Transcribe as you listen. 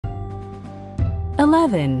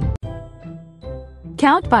11.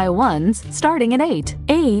 Count by ones starting at 8.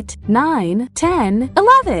 8, 9, 10,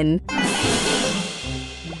 11.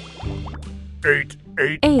 8,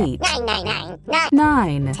 8, 8,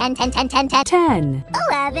 9, 10, 10, 10, 10, 10, 10,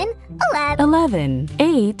 11, 11, 11.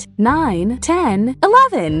 8, 9, 10,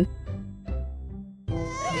 11.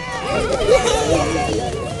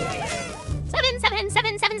 7, 7,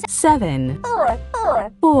 7, 7, 7. 4,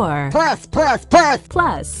 4, 4. plus,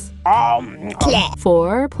 Plus. 10,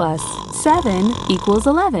 4 plus 7 equals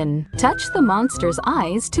 11. Touch the monster's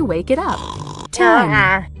eyes to wake it up.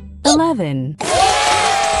 10. 11.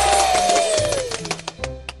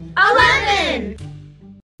 11.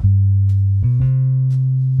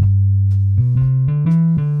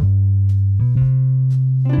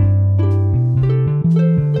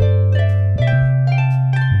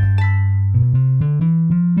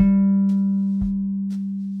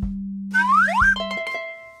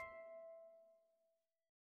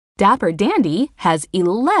 Dapper Dandy has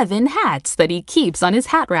 11 hats that he keeps on his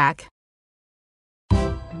hat rack.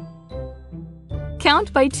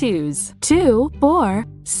 Count by twos. 2, 4,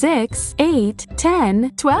 6, 8,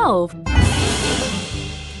 10, 12. 2,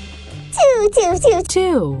 2, 2,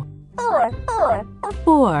 2, 4, 4,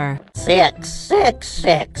 4, 6, 6,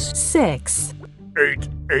 6. 6, 8,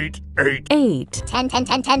 8, 8, 8, 10, 10,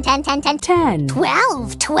 10, 10, 10, 10, 10, 10,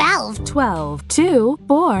 12, 12, 12. 2,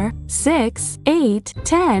 4, 6, 8,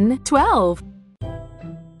 10, 12.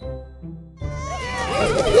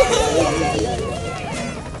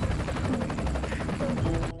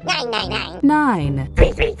 9, 9,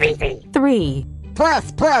 3.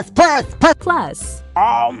 plus, Plus.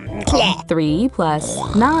 10, 3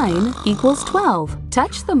 plus 9 equals 12.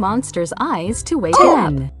 Touch the monster's eyes to wake it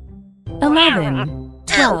up. 11,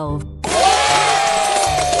 12.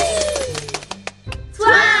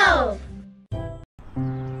 12.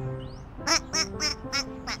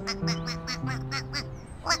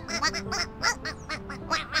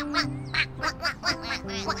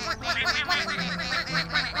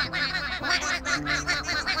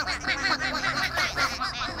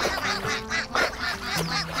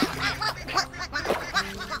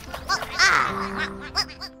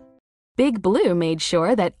 Big Blue made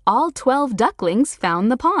sure that all 12 ducklings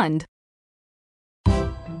found the pond.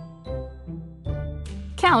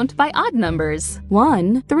 Count by odd numbers.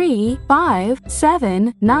 1, 3, 5,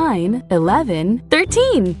 7, 9, 11,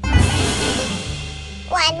 13. 1,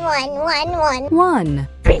 1, 1, 1, 1,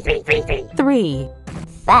 3,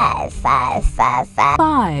 5, 5, 5, 5,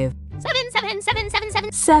 5, 7, 7, 7, 7,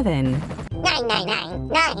 7, 7, 9, 9,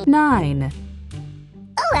 9, 9, 9,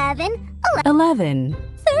 11, 11,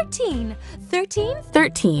 13, 13,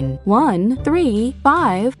 13. 1, 3,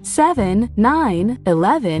 5, 7, 9,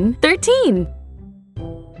 11, 13.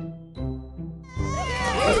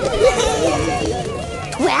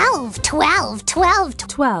 12, 12, 12,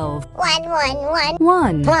 12. 1, 1, 1,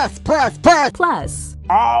 1 plus, plus.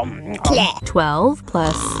 10, 12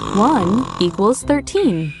 plus 1 equals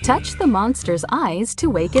 13. Touch the monster's eyes to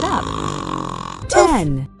wake it up.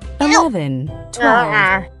 10, 11,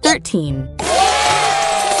 12, 13.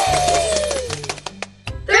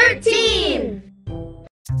 13.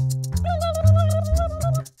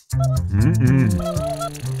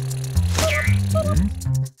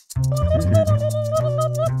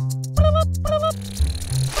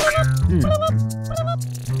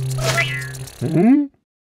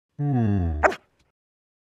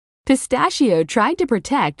 Pistachio tried to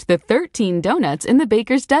protect the 13 donuts in the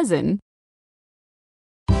baker's dozen.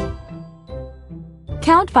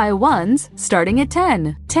 Count by ones starting at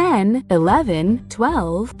 10. 10, 11,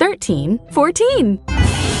 12, 13, 14.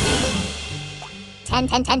 10,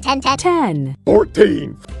 10, 10, 10, 10, 10,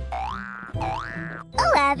 14,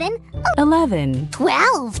 11, 11,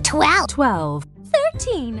 12, 12, 12,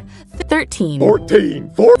 13, 13,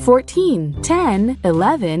 14, 14, 10,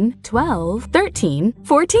 11, 12, 13,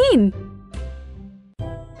 14.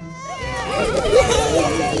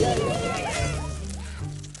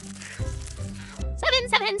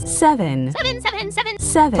 7,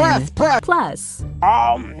 7 plus.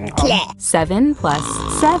 7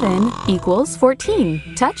 plus 7 equals 14.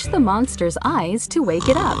 Touch the monster's eyes to wake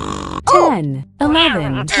it up. 10,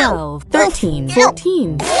 11, 12, 13,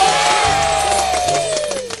 14.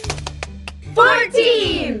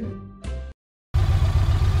 14.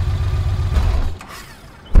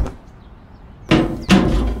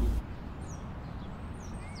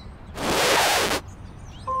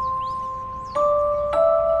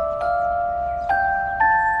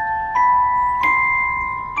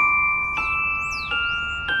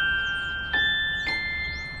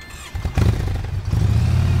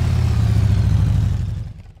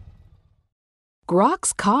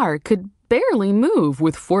 Grok's car could barely move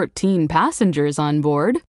with 14 passengers on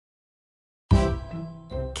board.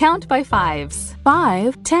 Count by fives.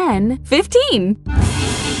 5, 10, 15.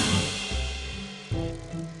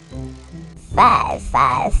 5,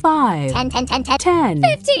 5. 5, 10, 10, 10, 10. 10,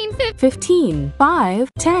 15, 15. 15. 5,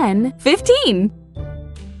 10, 15.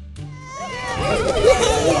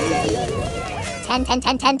 10, 10,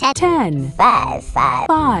 10, 10, 10. 10, 5, 5.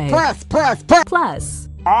 5, Plus.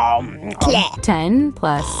 10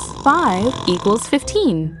 plus 5 equals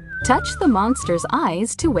 15. Touch the monster's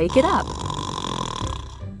eyes to wake it up.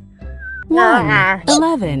 1,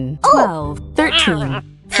 11, 12,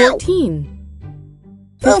 13, 14,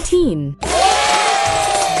 15.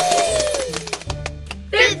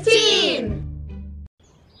 15.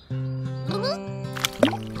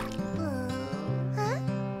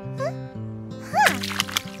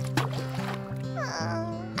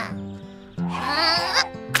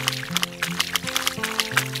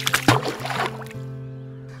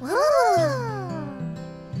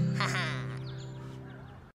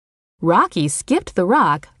 Rocky skipped the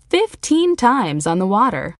rock 15 times on the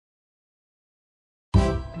water.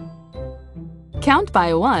 Count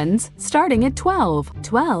by ones, starting at 12.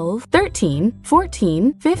 12, 13,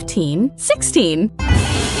 14, 15, 16.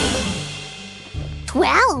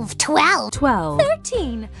 12, 12. 12,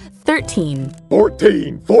 13. 13,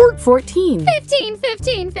 14, 14, 15,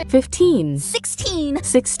 15. 15, 16.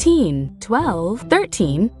 16, 12,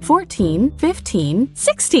 13, 14, 15,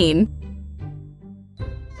 16.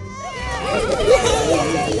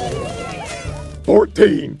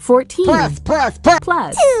 14. 14 Plus. plus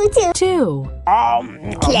 2, 2. 2.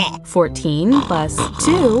 14 plus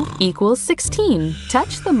 2 equals 16.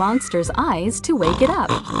 Touch the monster's eyes to wake it up.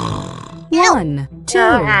 1,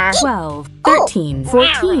 2, 12, 13,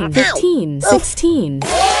 14, 15, 16.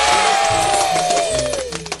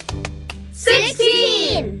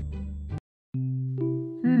 16.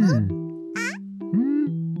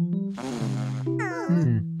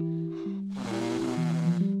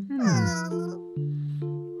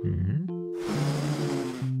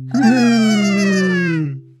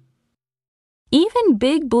 Even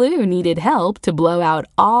Big Blue needed help to blow out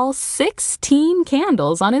all 16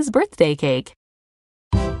 candles on his birthday cake.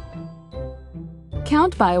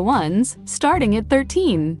 Count by ones, starting at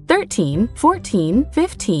 13. 13, 14,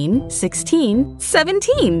 15, 16,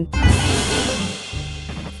 17.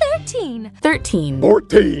 13. 13,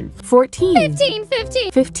 14. 14, 15,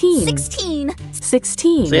 15. 15, 16.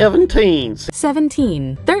 16, 17.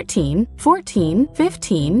 17, 13, 14,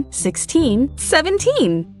 15, 16,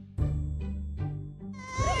 17.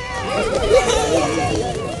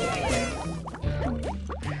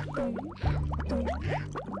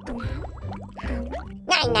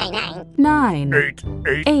 9, 8.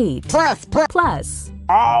 8 Plus. plus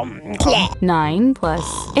 9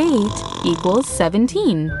 plus 8 equals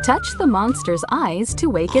 17. Touch the monster's eyes to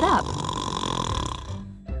wake it up.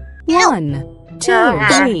 1, 2,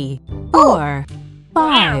 3, 4,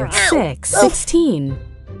 5, 6, 16,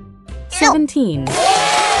 17.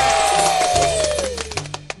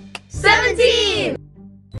 17.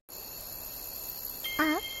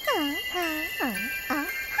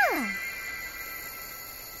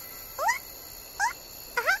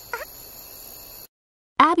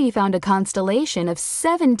 Abby found a constellation of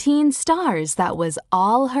 17 stars that was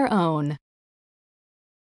all her own.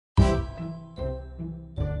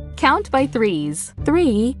 Count by threes.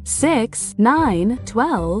 3, 6, 9,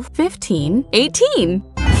 12, 15, 18.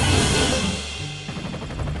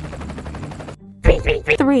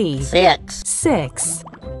 3, 6. 6,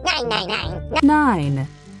 9. 9,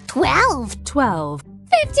 12. 12,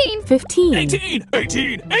 15. 15,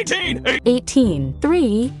 18. 18. 18.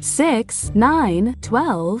 3, 6, 9,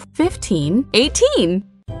 12, 15, 18.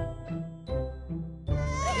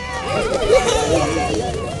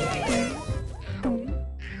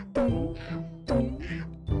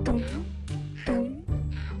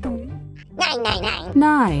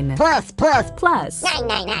 9 Plus. plus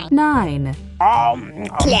 9. 9.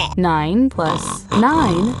 9 plus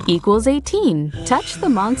 9 equals 18. Touch the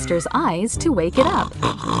monster's eyes to wake it up.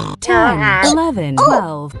 10, 11,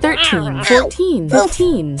 12, 13, 14,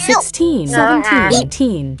 15, 16, 17,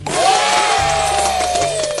 18.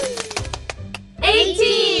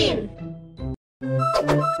 18.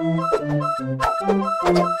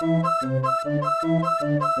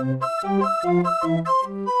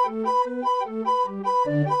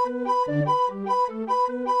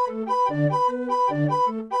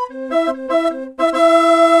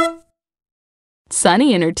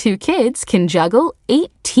 Sunny and her 2 kids can juggle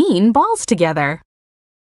 18 balls together.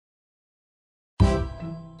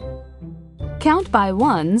 Count by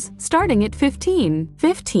ones, starting at 15.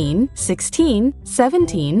 15, 16,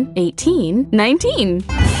 17, 18, 19.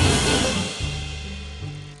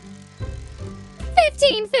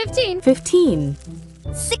 15, 15, 15,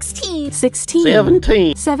 16, 16,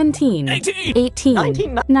 17, 17, 18, 18,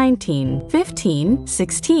 19, 19, 15,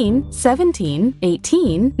 16, 17,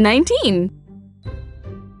 18, 19.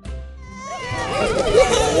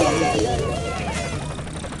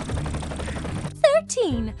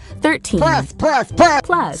 13, 13 plus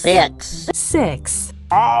 6, 6.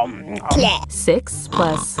 Clef. 6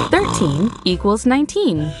 plus 13 equals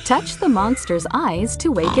 19. Touch the monster's eyes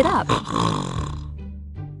to wake it up.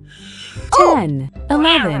 10,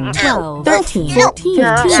 11, 12, 13, 14,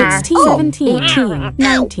 15, 16, 17, 18,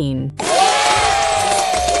 19.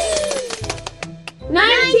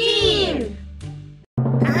 19.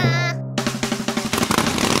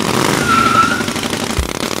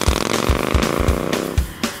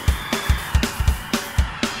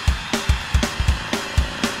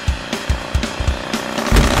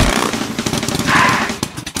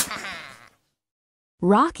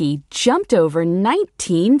 Rocky jumped over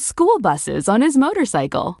 19 school buses on his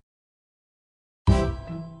motorcycle.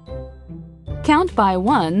 Count by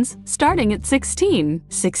ones, starting at 16.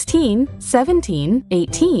 16, 17,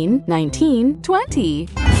 18, 19, 20.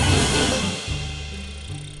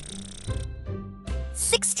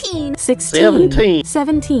 16, 16, 17,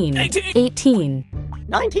 17, 18,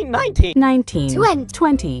 19, 19, 19, 20.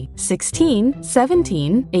 20, 16,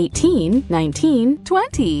 17, 18, 19,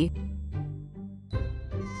 20.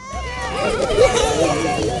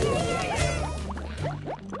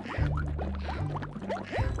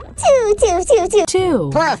 2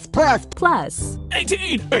 plus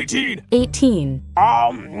 18, 18. 18.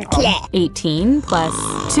 Clef. 18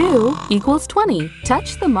 plus 2 equals 20.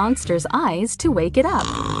 Touch the monster's eyes to wake it up.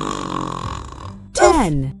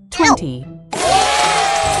 10, 20.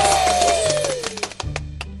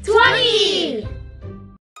 20.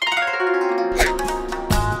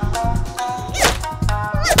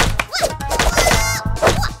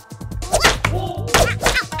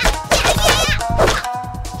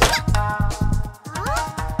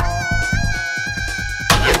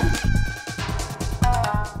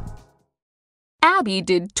 Abby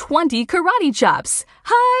did 20 karate chops.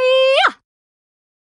 Hi-ya!